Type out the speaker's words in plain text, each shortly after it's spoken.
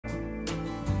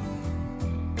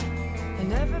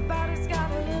And everybody's got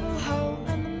a little hole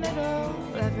in the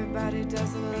middle. Everybody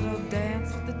does a little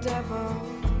dance with the devil.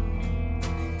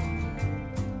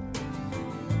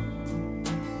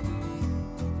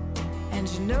 And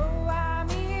you know I'm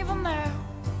evil now,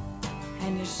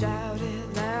 and you shout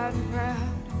it loud and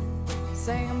proud,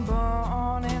 saying I'm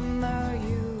born in the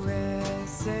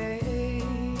USA.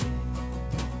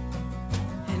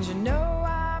 And you know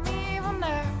I'm evil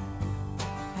now,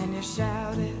 and you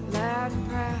shout it loud and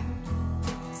proud,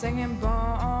 singing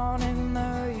born in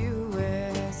the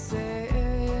USA.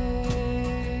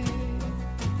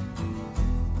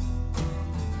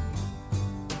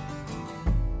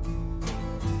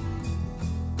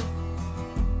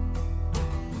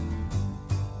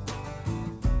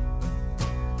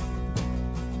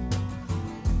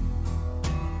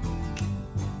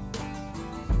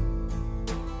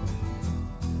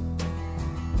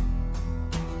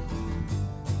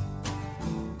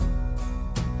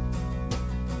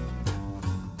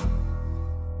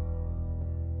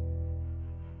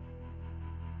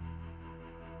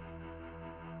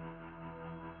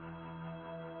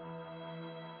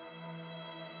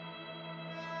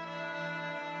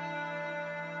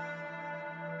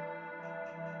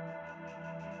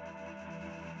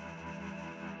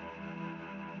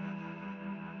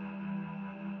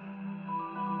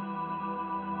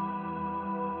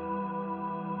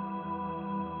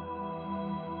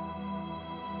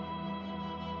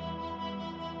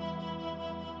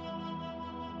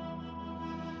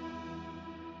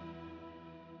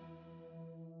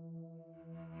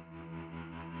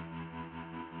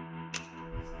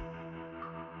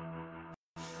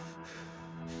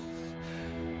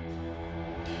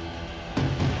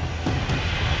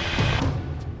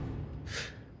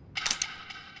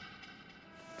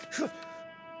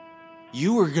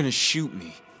 You were gonna shoot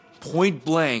me, point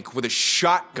blank, with a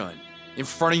shotgun, in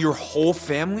front of your whole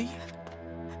family?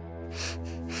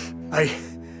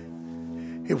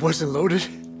 It wasn't loaded.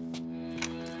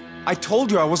 I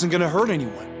told you I wasn't gonna hurt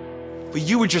anyone. But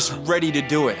you were just ready to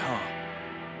do it, huh?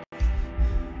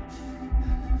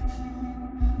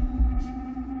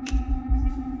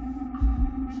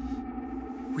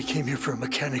 We came here for a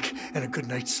mechanic and a good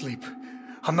night's sleep.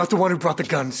 I'm not the one who brought the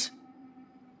guns.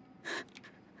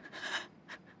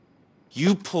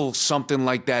 You pull something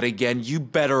like that again, you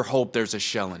better hope there's a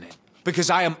shell in it. Because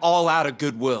I am all out of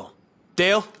goodwill.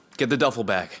 Dale, get the duffel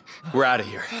bag. We're out of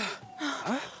here.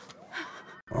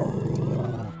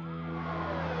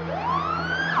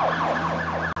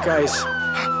 Guys,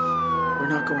 we're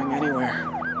not going anywhere.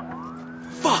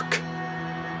 Fuck!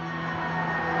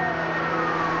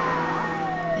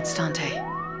 It's Dante.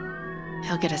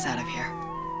 He'll get us out of here.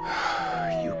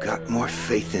 You got more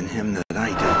faith in him than I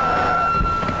do.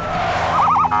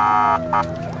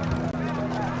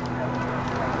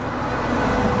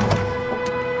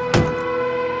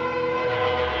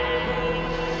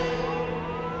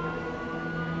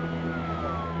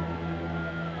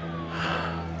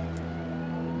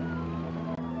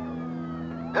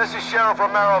 This is Sheriff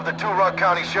Romero of the Two Rock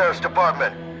County Sheriff's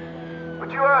Department.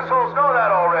 But you assholes know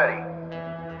that already.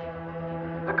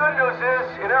 The good news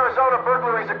is, in Arizona,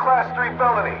 burglary is a Class 3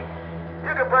 felony.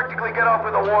 You can practically get off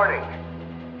with a warning.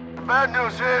 The bad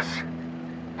news is,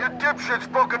 you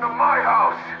dipshits broke into my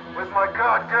house with my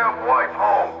goddamn wife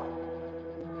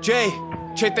home. Jay,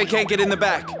 check they can't get in the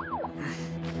back.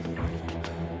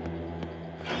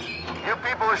 You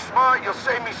people are smart, you'll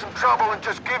save me some trouble and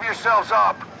just give yourselves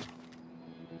up.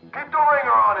 Keep the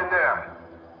ringer on in there.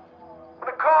 I'm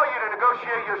gonna call you to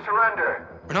negotiate your surrender.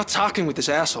 We're not talking with this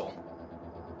asshole.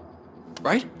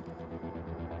 Right?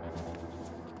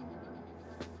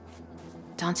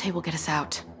 Dante will get us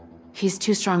out. He's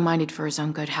too strong-minded for his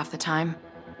own good half the time,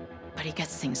 but he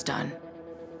gets things done.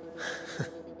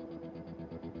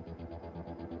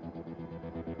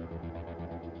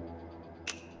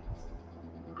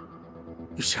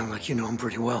 You sound like you know him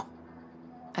pretty well.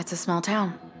 It's a small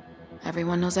town.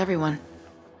 Everyone knows everyone.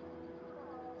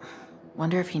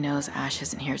 Wonder if he knows Ash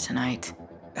isn't here tonight.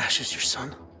 Ash is your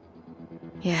son?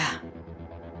 Yeah.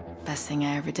 Best thing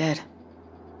I ever did.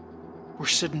 We're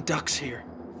sitting ducks here.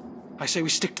 I say we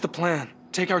stick to the plan.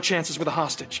 Take our chances with a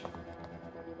hostage.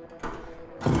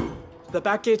 The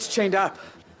back gate's chained up.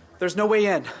 There's no way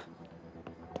in.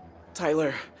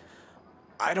 Tyler,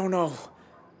 I don't know.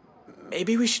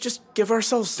 Maybe we should just give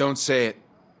ourselves... Don't say it.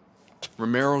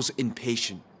 Romero's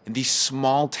impatient, and these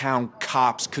small-town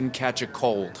cops couldn't catch a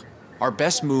cold. Our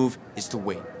best move is to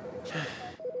wait.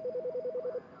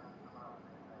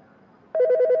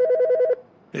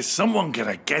 Is someone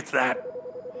gonna get that?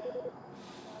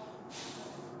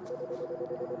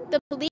 The police